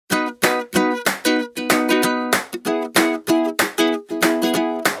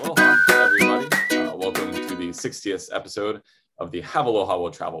60th episode of the Have Aloha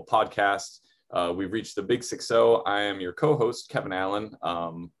Will Travel podcast. We've reached the big 6-0. I am your co-host, Kevin Allen.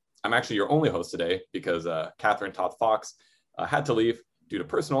 I'm actually your only host today because Catherine Toth Fox had to leave due to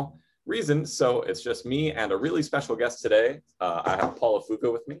personal reasons. So it's just me and a really special guest today. I have Paula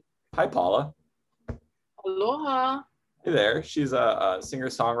Fuca with me. Hi, Paula. Aloha. Hey there. She's a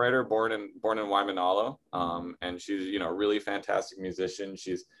singer-songwriter born in Waimanalo, and she's a really fantastic musician.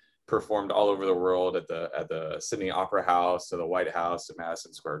 She's performed all over the world at the Sydney Opera House, to the White House, to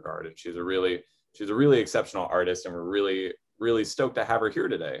Madison Square Garden. She's a really exceptional artist, and we're really stoked to have her here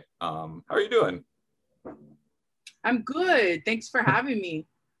today. How are you doing? I'm good. Thanks for having me.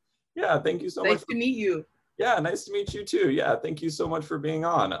 Yeah, thank you so much. Nice to meet you. Yeah, nice to meet you too. Yeah, thank you so much for being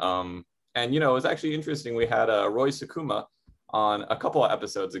on. And it was actually interesting. We had Roy Sakuma on a couple of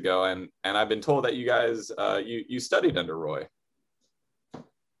episodes ago, and I've been told that you guys you studied under Roy.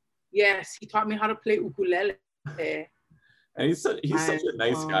 Yes, he taught me how to play ukulele. And he's such a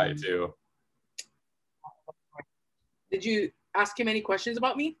nice guy too. Did you ask him any questions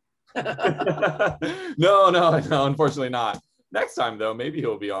about me? No, unfortunately not. Next time though, maybe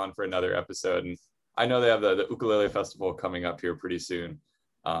he'll be on for another episode. And I know they have the ukulele festival coming up here pretty soon.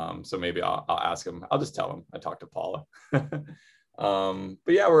 So maybe I'll ask him. I'll just tell him I talked to Paula.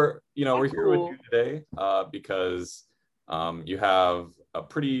 But yeah, we're here with you today because you have a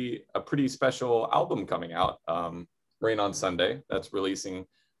pretty special album coming out, Rain on Sunday, that's releasing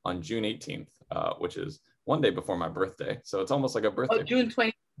on June 18th, which is one day before my birthday. So it's almost like a birthday. Oh, June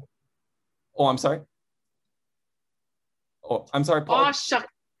 20th. Oh, I'm sorry. Oh, I'm sorry, Paul. Oh, shucks.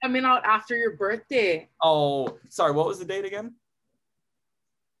 Coming out after your birthday. Oh, sorry. What was the date again?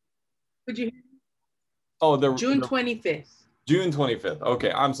 Could you? Oh, June 25th. June 25th.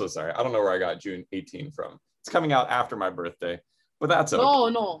 Okay, I'm so sorry. I don't know where I got June 18th from. It's coming out after my birthday, but that's okay.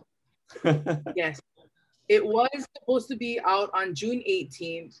 No. Yes. It was supposed to be out on June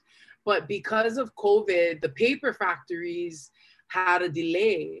 18th, but because of COVID, the paper factories had a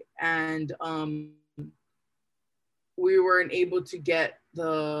delay, and we weren't able to get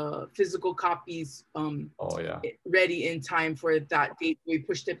the physical copies ready in time for that date. We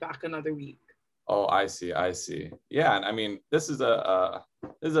pushed it back another week. Oh, I see. Yeah, and I mean, this is a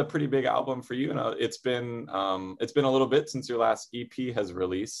pretty big album for you. It's been a little bit since your last EP has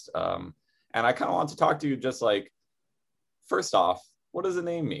released, and I kind of want to talk to you just like, first off, what does the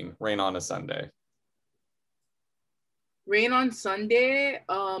name mean? Rain on a Sunday. Rain on Sunday.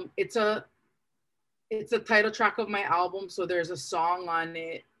 It's a title track of my album. So there's a song on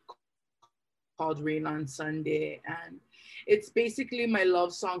it called Rain on Sunday, and it's basically my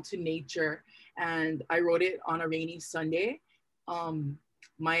love song to nature. And I wrote it on a rainy Sunday.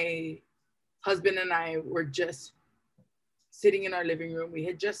 My husband and I were just sitting in our living room. We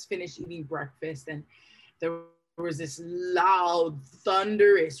had just finished eating breakfast, and there was this loud,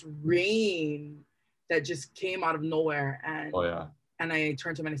 thunderous rain that just came out of nowhere. And, and I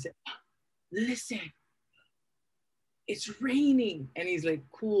turned to him and I said, "Listen, it's raining." And he's like,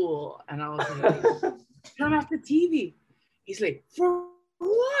 "Cool." And I was like, "Turn off the TV." He's like, "For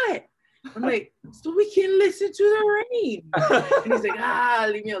what?" I'm like, "So we can listen to the rain." And he's like,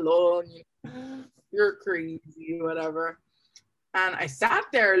 "Leave me alone. You're crazy," whatever. And I sat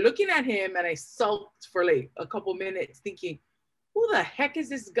there looking at him, and I sulked for like a couple minutes thinking, who the heck is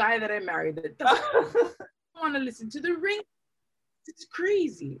this guy that I married that doesn't want to listen to the rain? It's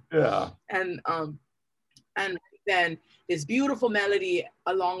crazy. Yeah. And then this beautiful melody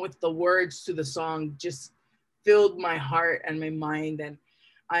along with the words to the song just filled my heart and my mind. And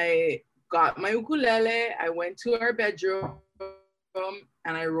I got my ukulele, I went to our bedroom,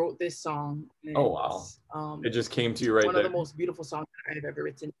 and I wrote this song. Oh, wow. It just came to you right there. One of the most beautiful songs that I've ever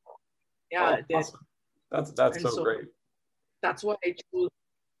written. Yeah, it did. Awesome. That's so great. That's why I chose.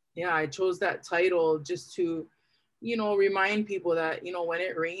 Yeah, I chose that title just to, remind people that, when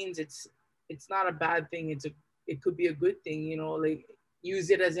it rains, it's not a bad thing. It could be a good thing, like use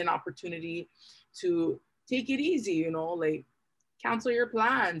it as an opportunity to take it easy, like cancel your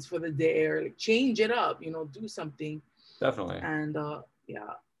plans for the day or like change it up, do something. Definitely. And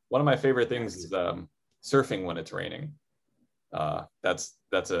yeah. One of my favorite things is surfing when it's raining. That's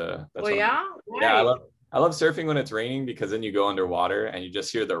yeah? Yeah, I love surfing when it's raining because then you go underwater and you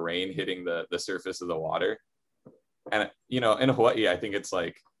just hear the rain hitting the surface of the water. And in Hawaii, I think it's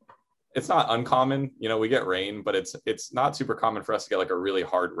like, it's not uncommon, we get rain, but it's not super common for us to get like a really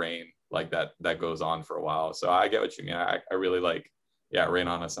hard rain like that goes on for a while. So I get what you mean. I really like, Rain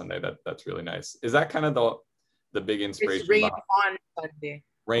on a Sunday. That's really nice. Is that kind of the big inspiration? It's Rain on Sunday.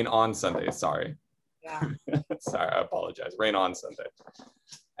 Rain on Sunday, sorry. Yeah. Sorry, I apologize. Rain on Sunday.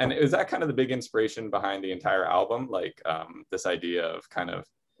 And is that kind of the big inspiration behind the entire album? Like this idea of kind of,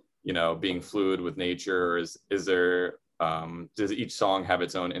 you know, being fluid with nature, or is there, does each song have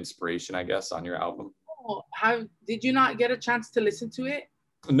its own inspiration, I guess, on your album? Oh, did you not get a chance to listen to it?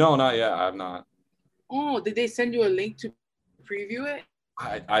 No, not yet. I've not. Oh, did they send you a link to preview it?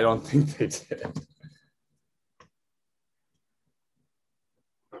 I don't think they did.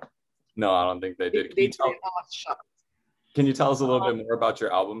 No, I don't think they did. Can you tell us a little bit more about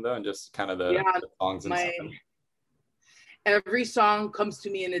your album though, and just kind of the songs and stuff? Every song comes to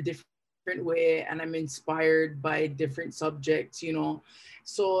me in a different way, and I'm inspired by different subjects, you know.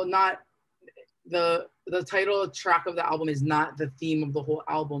 So not the title track of the album is not the theme of the whole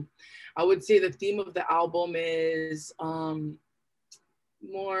album. I would say the theme of the album is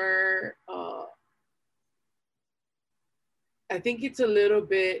more I think it's a little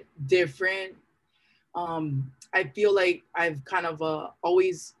bit different. I feel like I've kind of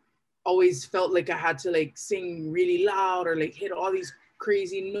always felt like I had to like sing really loud or like hit all these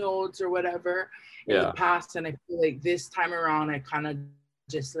crazy notes or whatever in the past, and I feel like this time around I kind of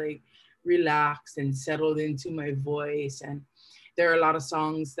just like relaxed and settled into my voice. And there are a lot of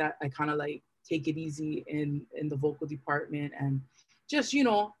songs that I kind of like take it easy in the vocal department and just, you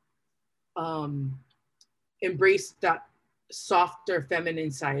know, embrace that softer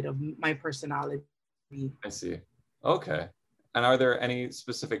feminine side of my personality. I see. Okay. And are there any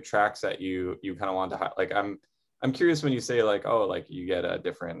specific tracks that you kind of want to like? I'm curious when you say like, oh, like you get a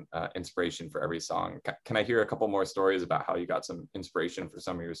different inspiration for every song. Can I hear a couple more stories about how you got some inspiration for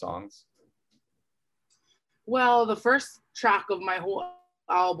some of your songs? Well, the first track of my whole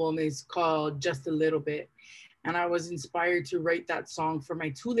album is called Just a Little Bit. And I was inspired to write that song for my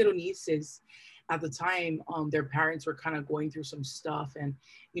two little nieces. At the time, their parents were kind of going through some stuff. And,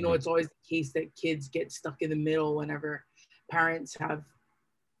 you know, it's always the case that kids get stuck in the middle whenever parents have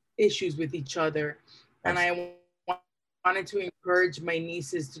issues with each other. And I wanted to encourage my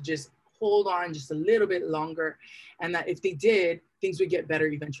nieces to just hold on just a little bit longer, and that if they did, things would get better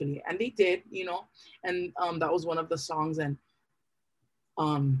eventually. And they did, you know, and that was one of the songs. And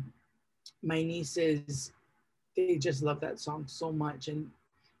my nieces, they just love that song so much. And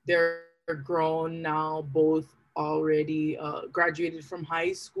they're grown now, both already graduated from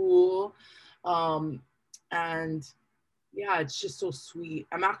high school. And yeah, it's just so sweet.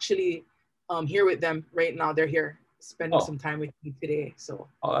 I'm actually here with them right now. They're here spending some time with me today. So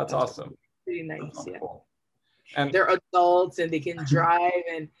that's awesome. Pretty nice. Yeah. Cool. And they're adults and they can drive,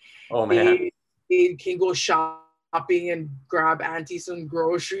 and they can go shopping and grab auntie some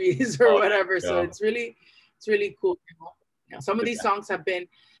groceries or whatever. So it's really cool. You know? Some of these songs have been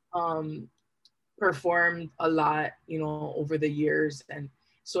performed a lot, you know, over the years, and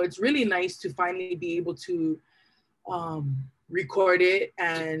so it's really nice to finally be able to record it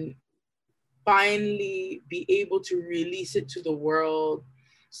and finally be able to release it to the world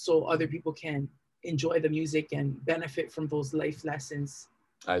so other people can enjoy the music and benefit from those life lessons.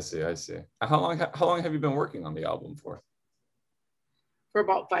 I see. How long have you been working on the album for? For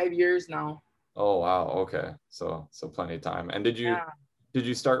about 5 years now. Oh wow, okay. So plenty of time. And did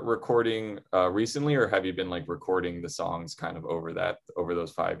you start recording recently, or have you been like recording the songs kind of over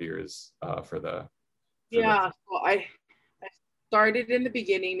those 5 years So I started in the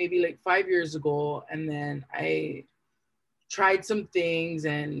beginning, maybe like 5 years ago, and then I tried some things,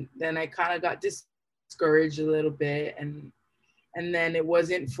 and then I kind of got discouraged a little bit, and then it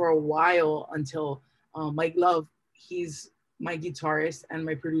wasn't for a while until Mike Love, he's my guitarist and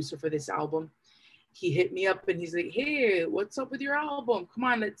my producer for this album. He hit me up and he's like, hey, what's up with your album? Come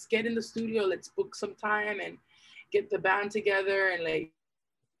on, let's get in the studio. Let's book some time and get the band together and like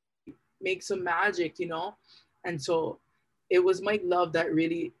make some magic, you know? And so it was Mike Love that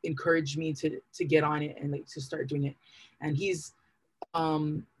really encouraged me to get on it and like to start doing it. And he's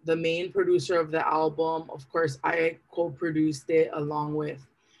the main producer of the album. Of course, I co-produced it along with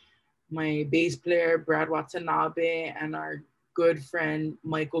my bass player, Brad Watanabe, and our good friend,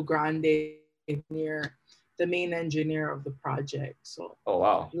 Michael Grande, the main engineer of the project. So oh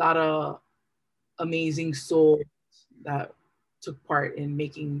wow, a lot of amazing souls that took part in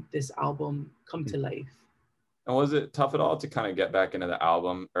making this album come to life. And was it tough at all to kind of get back into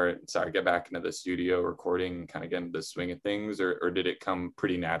the studio recording and kind of get into the swing of things, or did it come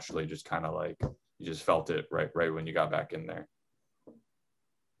pretty naturally, just kind of like you just felt it right when you got back in there?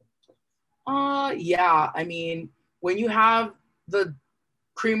 Yeah, I mean, when you have the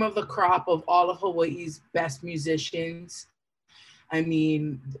cream of the crop of all of Hawaii's best musicians, I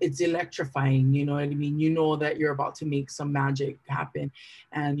mean, it's electrifying, you know what I mean? You know that you're about to make some magic happen,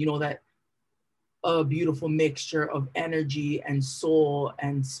 and you know that a beautiful mixture of energy and soul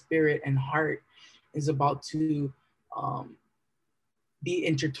and spirit and heart is about to be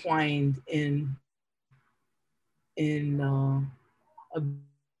intertwined in a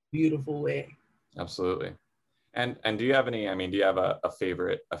beautiful way. Absolutely. And do you have any, I mean, do you have a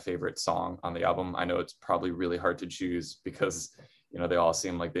favorite song on the album? I know it's probably really hard to choose because, you know, they all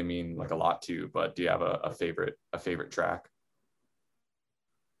seem like they mean like a lot to you, but do you have a favorite track?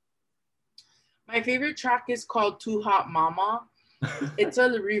 My favorite track is called Too Hot Mama. It's a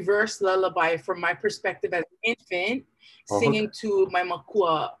reverse lullaby from my perspective as an infant, singing to my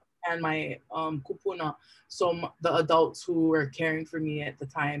makua and my kupuna, so the adults who were caring for me at the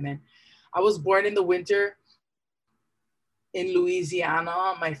time. And I was born in the winter in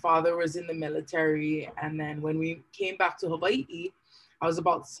Louisiana. My father was in the military, and then when we came back to Hawaii, I was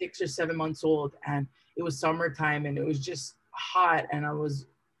about 6 or 7 months old, and it was summertime, and it was just hot, and I was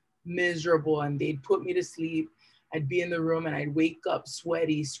miserable, and they'd put me to sleep. I'd be in the room and I'd wake up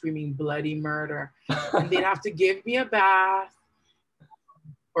sweaty, screaming bloody murder. And they'd have to give me a bath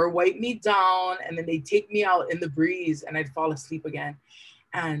or wipe me down, and then they'd take me out in the breeze and I'd fall asleep again.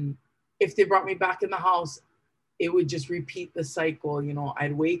 And if they brought me back in the house, it would just repeat the cycle. You know,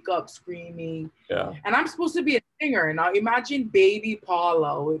 I'd wake up screaming. Yeah. And I'm supposed to be a singer. Now imagine baby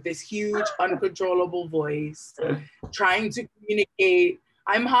Paula with this huge, uncontrollable voice, trying to communicate,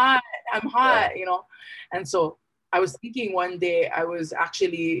 I'm hot, you know? And so I was thinking one day, I was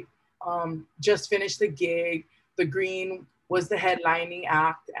actually just finished the gig. The Green was the headlining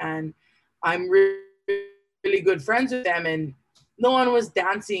act, and I'm really, really good friends with them, and no one was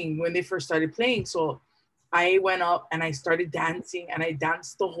dancing when they first started playing. So I went up and I started dancing, and I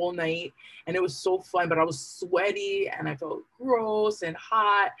danced the whole night, and it was so fun, but I was sweaty and I felt gross and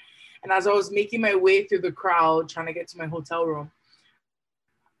hot. And as I was making my way through the crowd, trying to get to my hotel room,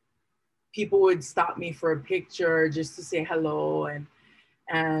 people would stop me for a picture just to say hello,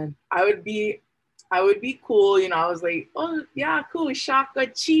 and I would be cool, you know. I was like, oh yeah, cool, Shaka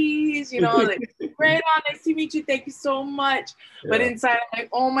cheese, you know, like right on, nice to meet you, thank you so much. Yeah. But inside I'm like,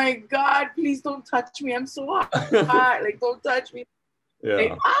 oh my God, please don't touch me, I'm so hot, like don't touch me. Yeah.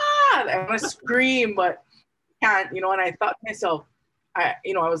 Like, I want to scream, but can't, you know. And I thought to myself, I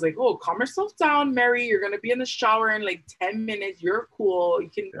was like, oh, calm yourself down, Mary, you're gonna be in the shower in like 10 minutes, you're cool, you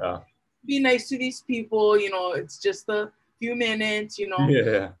can be nice to these people, you know, it's just a few minutes, you know.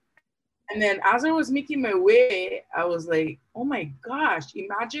 Yeah. And then as I was making my way, I was like, oh my gosh,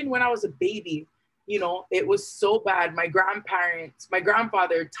 imagine when I was a baby, you know, it was so bad. My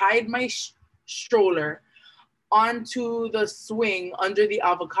grandfather tied my stroller onto the swing under the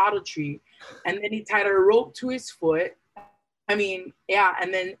avocado tree, and then he tied a rope to his foot. And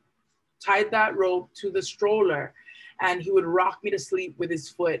then tied that rope to the stroller, and he would rock me to sleep with his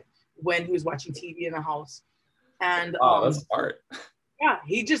foot when he was watching TV in the house. And that's smart. Yeah,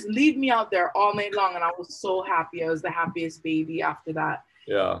 he just leave me out there all night long, and I was so happy. I was the happiest baby after that.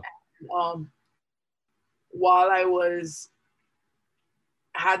 Yeah. And, while I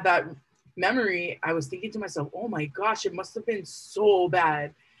had that memory, I was thinking to myself, oh my gosh, it must have been so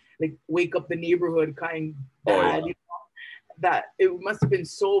bad. Like wake up the neighborhood kind of bad. You know? That it must have been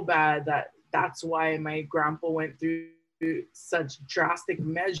so bad that's why my grandpa went through such drastic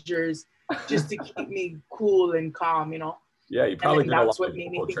measures just to keep me cool and calm, you know. Yeah, you probably did. That's what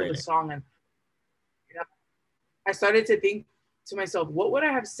made me think of the song. And I started to think to myself, what would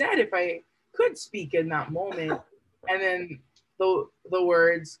I have said if I could speak in that moment? And then the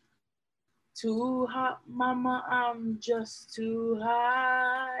words, too hot, mama, I'm just too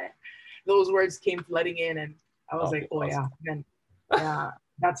hot. Those words came flooding in, and I was like, oh awesome. Yeah. And yeah,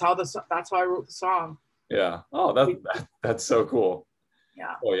 that's how I wrote the song. Yeah. Oh, that's so cool.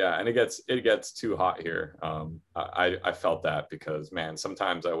 Yeah. Oh yeah, and it gets too hot here. I felt that because, man,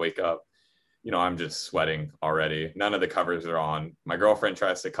 sometimes I wake up, you know, I'm just sweating already. None of the covers are on. My girlfriend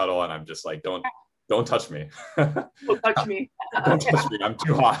tries to cuddle, and I'm just like, don't touch me. Don't touch me. Don't touch me. I'm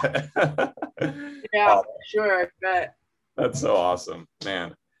too hot. Yeah, sure. I bet. That's so awesome,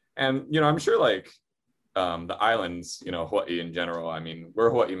 man. And you know, I'm sure like the islands, you know, Hawaii in general. I mean, we're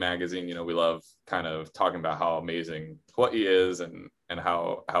Hawaii Magazine. You know, we love kind of talking about how amazing Hawaii is and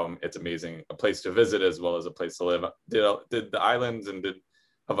how it's amazing a place to visit as well as a place to live. Did the islands and did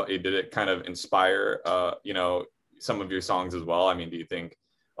Hawaii, did it kind of inspire you know, some of your songs as well? I mean, do you think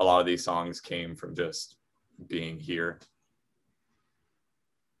a lot of these songs came from just being here?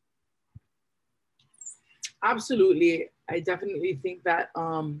 Absolutely. I definitely think that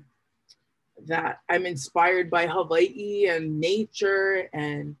that I'm inspired by Hawaii and nature,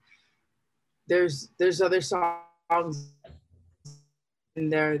 and there's other songs in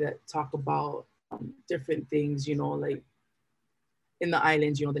there that talk about different things, you know, like in the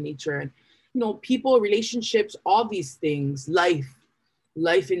islands, you know, the nature and, you know, people, relationships, all these things,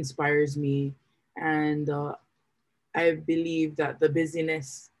 life inspires me. And I believe that the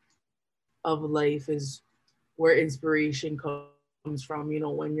busyness of life is where inspiration comes from. You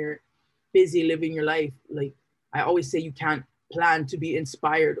know, when you're busy living your life, like I always say, you can't plan to be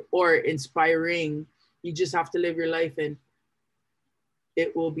inspired or inspiring. You just have to live your life, and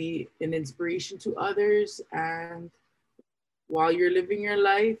it will be an inspiration to others. And while you're living your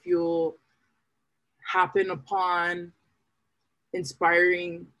life, you'll happen upon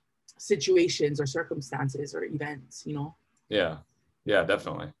inspiring situations or circumstances or events, you know? Yeah. Yeah,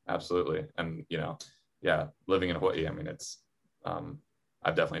 definitely. Absolutely. And, you know, yeah, living in Hawaii, I mean, it's,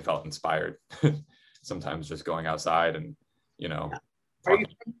 I've definitely felt inspired sometimes just going outside and, you know, Yeah. Are you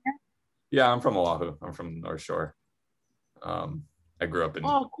talking. Yeah, I'm from Oahu. I'm from North Shore. I grew up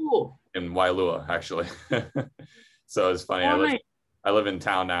Oh, cool. in Wailua, actually. So it's funny. Oh, nice. I live in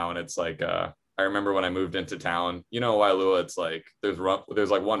town now, and it's like I remember when I moved into town. You know, Wailua, it's like there's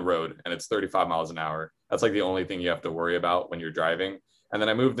like one road, and it's 35 miles an hour. That's like the only thing you have to worry about when you're driving. And then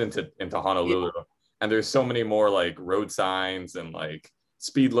I moved into Honolulu, Yeah. and there's so many more like road signs and like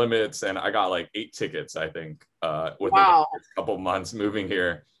speed limits, and I got like 8 tickets, I think, within Wow. a couple months moving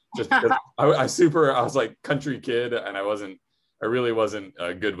here. Just because I was like country kid, and I really wasn't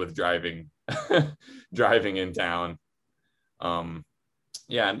good with driving driving in town.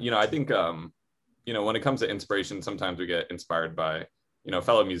 Yeah, and you know, I think you know, when it comes to inspiration, sometimes we get inspired by, you know,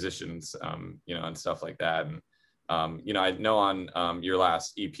 fellow musicians, you know, and stuff like that. And you know, I know on your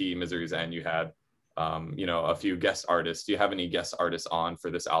last EP, Misery's End, you had you know, a few guest artists. Do you have any guest artists on for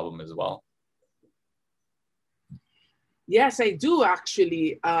this album as well? Yes, I do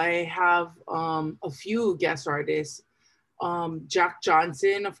actually. I have a few guest artists. Jack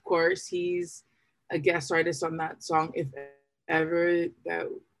Johnson, of course, he's a guest artist on that song, If Ever, that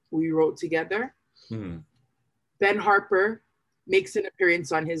we wrote together. Mm-hmm. Ben Harper makes an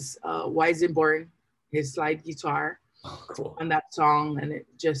appearance on his Weisenborn, his slide guitar, Oh, cool. on that song, and it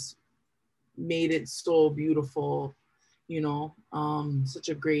just made it so beautiful, you know, such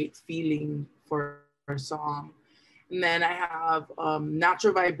a great feeling for a song. And then I have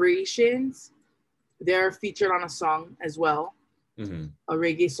Natural Vibrations. They're featured on a song as well, Mm-hmm. a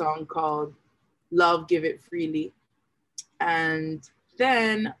reggae song called Love, Give It Freely. And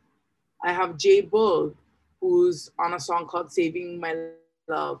then I have Jay Boog, who's on a song called Saving My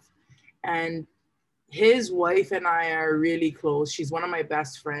Love. And his wife and I are really close. She's one of my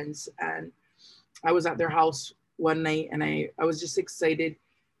best friends. And I was at their house one night, and I was just excited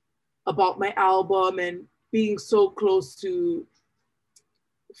about my album and being so close to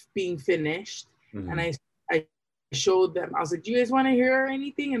being finished. Mm-hmm. And I showed them. I was like, "Do you guys want to hear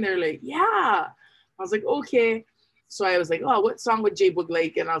anything?" And they're like, "Yeah." I was like, "Okay." So I was like, "Oh, what song would Jay Boog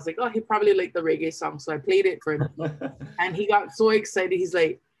like?" And I was like, "Oh, he'd probably like the reggae song." So I played it for him, and he got so excited. He's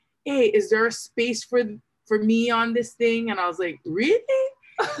like, "Hey, is there a space for me on this thing?" And I was like, "Really?"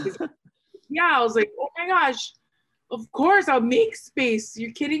 He's like, yeah. I was like, "Oh my gosh, of course I'll make space.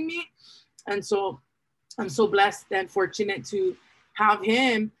 You're kidding me?" And so I'm so blessed and fortunate to have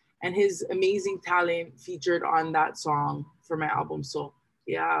him and his amazing talent featured on that song for my album. So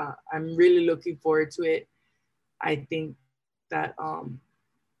yeah, I'm really looking forward to it. I think that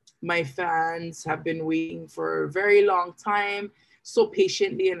my fans have been waiting for a very long time, so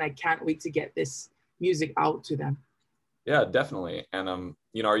patiently, and I can't wait to get this music out to them. Yeah, definitely. And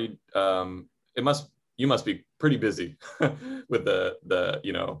you know, are you you must be pretty busy with the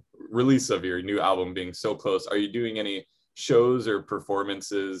you know, release of your new album being so close. Are you doing any shows or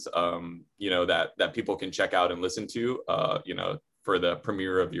performances you know, that people can check out and listen to you know, for the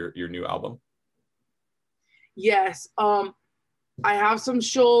premiere of your new album? Yes, I have some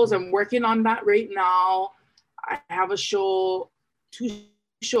shows. I'm working on that right now. I have a show, 2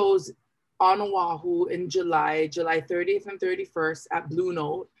 shows on Oahu in July 30th and 31st at Blue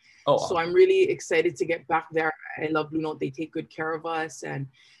Note. Oh, so I'm really excited to get back there. I love Blue Note. They take good care of us, and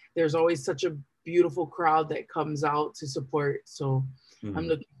there's always such a beautiful crowd that comes out to support. So I'm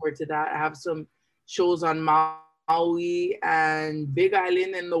looking forward to that. I have some shows on Maui and Big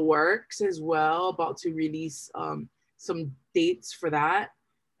Island in the works as well, about to release some dates for that.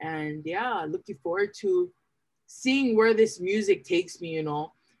 And yeah, looking forward to seeing where this music takes me, you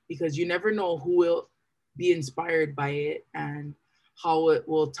know, because you never know who will be inspired by it and how it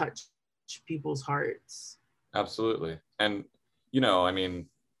will touch people's hearts. absolutely. And you know, I mean,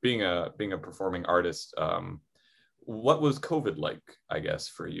 being a performing artist, what was COVID like, I guess,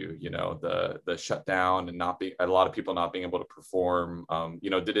 for you? You know, the shutdown and not be a lot of people not being able to perform. You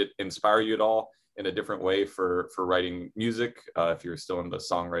know, did it inspire you at all? in a different way for writing music, if you're still in the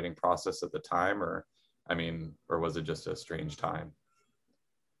songwriting process at the time, or was it just a strange time?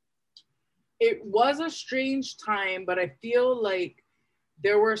 It was a strange time, but I feel like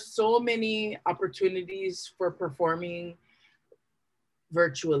there were so many opportunities for performing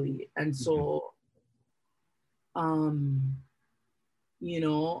virtually. And so,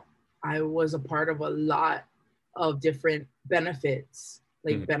 I was a part of a lot of different benefits,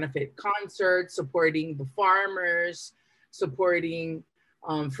 like benefit concerts, supporting the farmers, supporting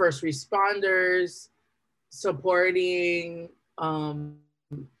first responders, supporting, Hawaii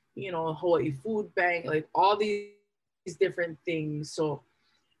Food Bank, like all these different things. So,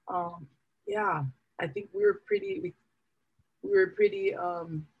 I think we were pretty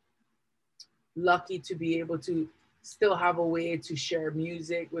lucky to be able to still have a way to share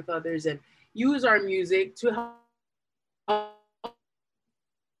music with others and use our music to help.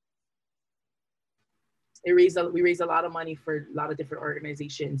 We raised a lot of money for a lot of different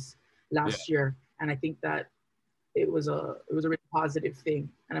organizations last year, and I think that it was a really positive thing,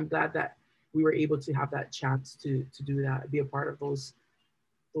 and I'm glad that we were able to have that chance to do that, be a part of those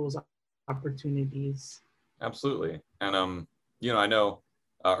opportunities. Absolutely. And I know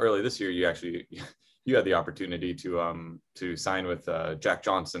early this year you had the opportunity to sign with Jack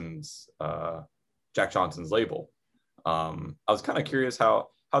Johnson's label. I was kind of curious how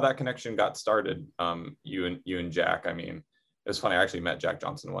that connection got started. You and Jack. I mean, it was funny. I actually met Jack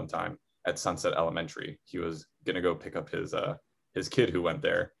Johnson one time at Sunset Elementary. He was gonna go pick up his kid who went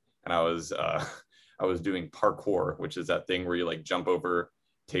there, and I was doing parkour, which is that thing where you like jump over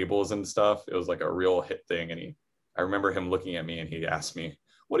tables and stuff. It was like a real hit thing, and I remember him looking at me and he asked me,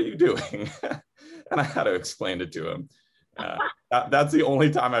 "What are you doing?" And I had to explain it to him. That's the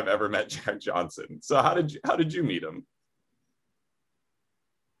only time I've ever met Jack Johnson. So how did you meet him?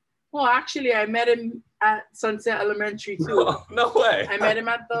 Well, actually, I met him at Sunset Elementary too. No way. I met him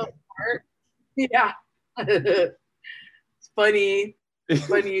at the park. Yeah. It's funny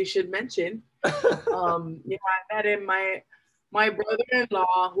you should mention. I met him. My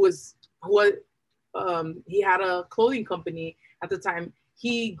brother-in-law, he had a clothing company at the time.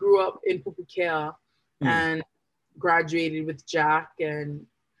 He grew up in Pupukea and graduated with Jack, and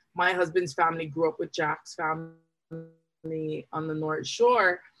my husband's family grew up with Jack's family on the North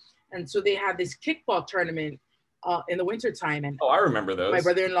Shore. And so they had this kickball tournament in the wintertime. And I remember those. My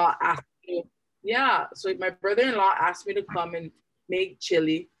brother-in-law asked me, so my brother-in-law asked me to come and make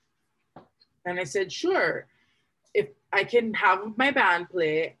chili. And I said, sure, if I can have my band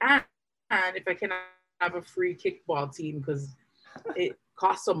play and if I can have a free kickball team, because it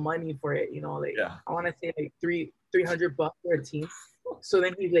costs some money for it, I want to say like $300 for a team. So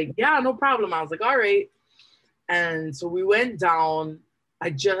then he's like, yeah, no problem. I was like, all right. And so we went down. I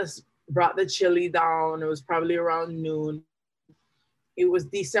just brought the chili down. It was probably around noon. It was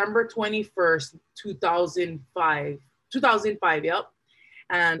December 21st, 2005. 2005, yep.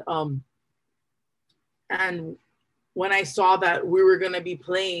 And when I saw that we were gonna be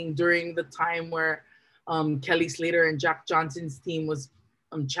playing during the time where Kelly Slater and Jack Johnson's team was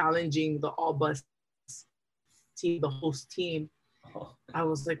challenging the All Bus team, the host team, I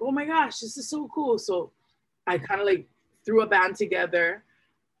was like, oh my gosh, this is so cool. So I kind of like threw a band together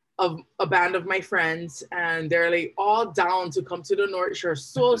of a band of my friends, and they're like all down to come to the North Shore.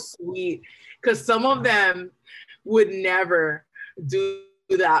 So sweet, because some of them would never do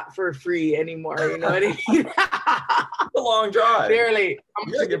that for free anymore. You know what I mean? A long drive. They're like,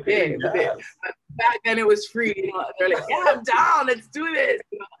 I'm gonna get paid. Back then it was free. They're like, yeah, I'm down. Let's do this.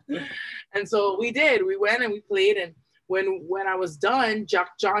 And so we did. We went and we played. And when I was done,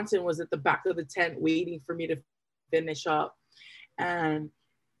 Jack Johnson was at the back of the tent waiting for me to finish up. And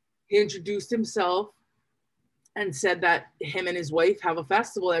he introduced himself and said that him and his wife have a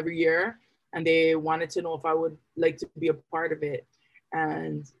festival every year, and they wanted to know if I would like to be a part of it.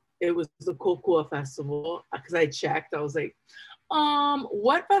 And it was the Kokua Festival, because I checked. I was like,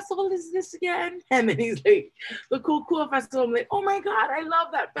 what festival is this again? And then he's like, the Kokua Festival. I'm like, oh my God, I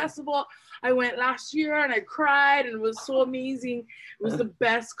love that festival. I went last year and I cried, and it was so amazing. It was the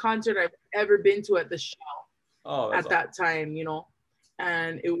best concert I've ever been to at the show at that time,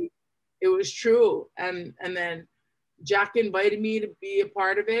 and it was true. And then Jack invited me to be a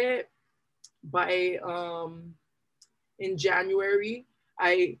part of it by in January.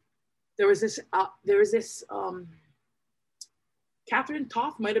 There was this Catherine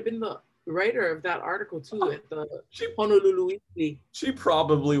Toth might have been the writer of that article too at the Honolulu Weekly. She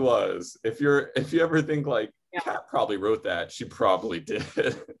probably was. If you ever think like Kat probably wrote that, she probably did.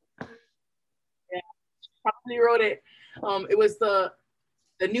 Yeah, she probably wrote it. It was the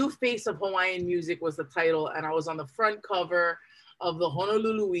The New Face of Hawaiian Music was the title, and I was on the front cover of the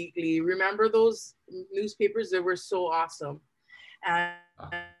Honolulu Weekly. Remember those newspapers? They were so awesome. And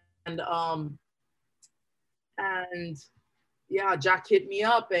and and yeah, Jack hit me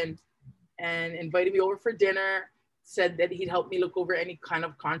up and invited me over for dinner, said that he'd help me look over any kind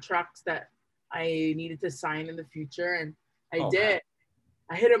of contracts that I needed to sign in the future. And I did. Man.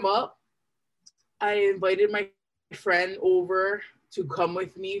 I hit him up. I invited my friend over to come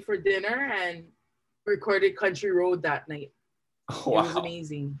with me for dinner and recorded Country Road that night. Oh, wow. It was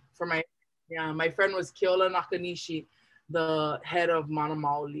amazing. My friend was Keola Nakanishi, the head of Mana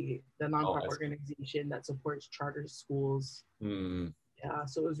Maoli, the nonprofit organization that supports charter schools. Mm. Yeah,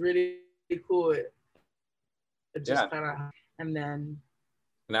 so it was really cool. It just kind of, and then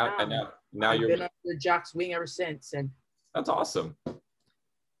now I've been under Jack's wing ever since, and that's awesome.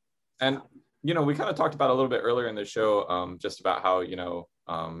 And we kind of talked about a little bit earlier in the show, just about how you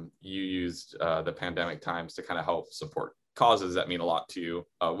used the pandemic times to kind of help support causes that mean a lot to you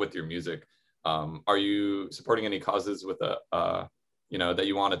with your music. Are you supporting any causes with that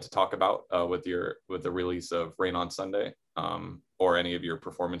you wanted to talk about with the release of Rain on Sunday, or any of your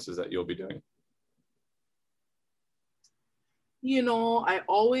performances that you'll be doing? I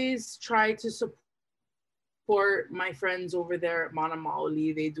always try to support my friends over there at Mana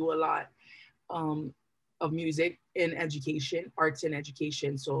Maoli. They do a lot of music in education, arts and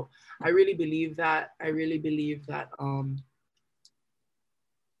education. So I really believe that.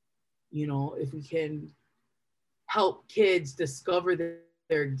 If we can help kids discover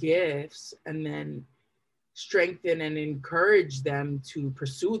their gifts and then strengthen and encourage them to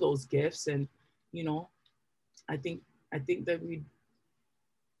pursue those gifts, and I think that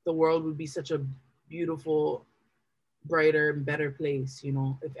the world would be such a beautiful, brighter and better place,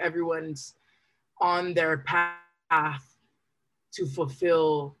 if everyone's on their path to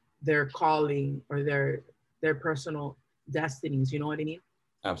fulfill their calling or their personal destinies. You know what I mean?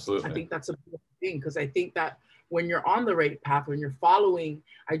 Absolutely. I think that's a beautiful thing, because I think that when you're on the right path, when you're following,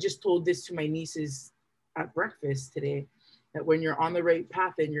 I just told this to my nieces at breakfast today, that when you're on the right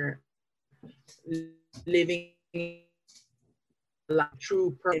path and you're living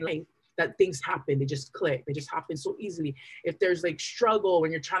true life, that things happen, they just click, they just happen so easily. If there's like struggle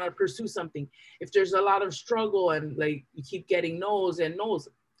when you're trying to pursue something, if there's a lot of struggle and like you keep getting no's,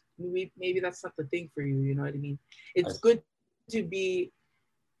 maybe that's not the thing for you, you know what I mean? It's good to be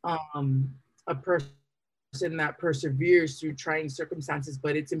a person that perseveres through trying circumstances,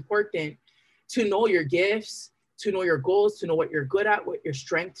 but it's important to know your gifts, to know your goals, to know what you're good at, what your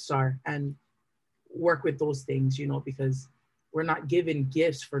strengths are, and work with those things, because we're not given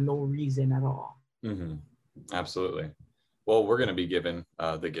gifts for no reason at all. Mm-hmm. Absolutely. Well, we're going to be given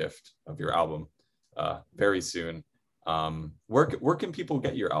the gift of your album very soon. Where can people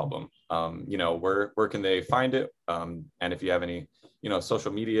get your album? Where can they find it? And if you have any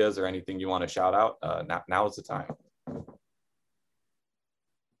social medias or anything you want to shout out, now is the time.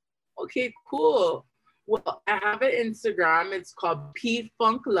 Okay, cool. Well, I have an Instagram. It's called P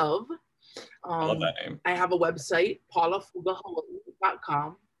Funk Love. I love that name. I have a website,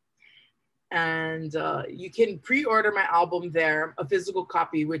 paulafugahawaii.com. And you can pre-order my album there, a physical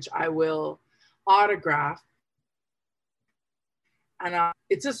copy, which I will autograph. And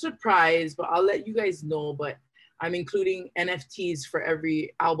it's a surprise, but I'll let you guys know. But I'm including NFTs for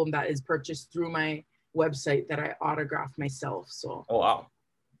every album that is purchased through my website that I autograph myself. So, oh, wow.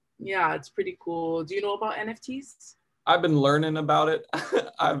 Yeah, it's pretty cool. Do you know about NFTs? I've been learning about it.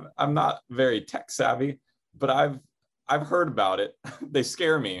 I'm not very tech savvy, but I've heard about it. They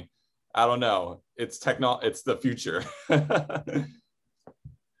scare me. I don't know. It's the future.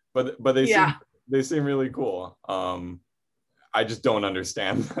 but they seem really cool. I just don't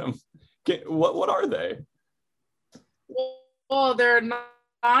understand them. What are they? Well, they're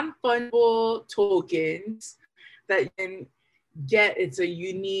non-fungible tokens that you can get. It's a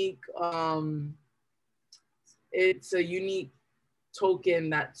unique token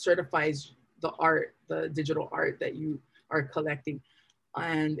that certifies the art, the digital art that you are collecting.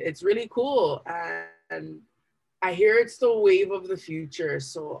 And it's really cool. And I hear it's the wave of the future.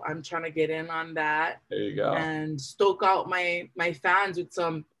 So I'm trying to get in on that. There you go. And stoke out my fans with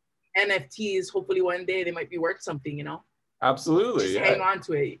some NFTs. Hopefully one day they might be worth something, Absolutely. Just hang on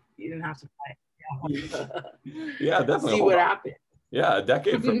to it. You didn't have to buy it. Yeah, definitely. See what happens. Yeah, a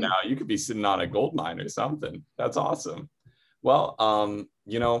decade from now, you could be sitting on a gold mine or something. That's awesome. Well,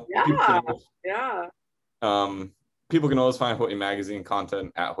 people can always find Hawaii Magazine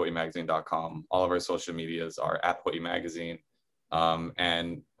content at hawaiimagazine.com. All of our social medias are at Hawaii Magazine.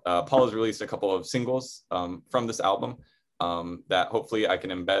 And Paula's released a couple of singles from this album. that hopefully I can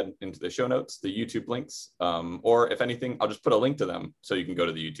embed into the show notes, the YouTube links, or if anything, I'll just put a link to them so you can go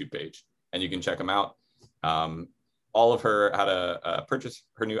to the YouTube page and you can check them out. All of her had to purchase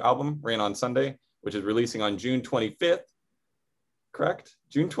her new album, Rain on Sunday, which is releasing on June 25th. Correct?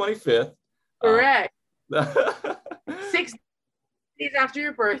 June 25th. Correct. 6 days after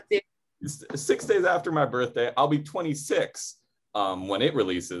your birthday. 6 days after my birthday. I'll be 26 when it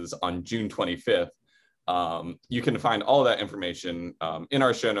releases on June 25th. You can find all that information in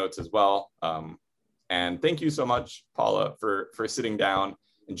our show notes as well. And thank you so much, Paula, for sitting down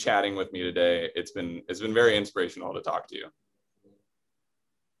and chatting with me today. It's been very inspirational to talk to you.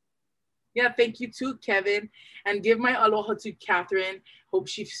 Yeah, thank you too, Kevin. And give my aloha to Catherine. Hope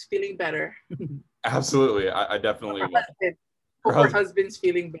she's feeling better. Absolutely. I definitely will. Hope her husband's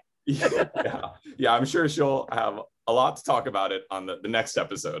feeling better. Yeah, I'm sure she'll have a lot to talk about it on the next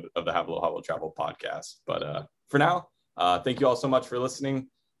episode of the Have Aloha Will Travel podcast. But for now, thank you all so much for listening.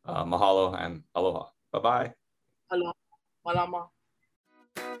 Mahalo and aloha. Bye-bye. Aloha. Malama.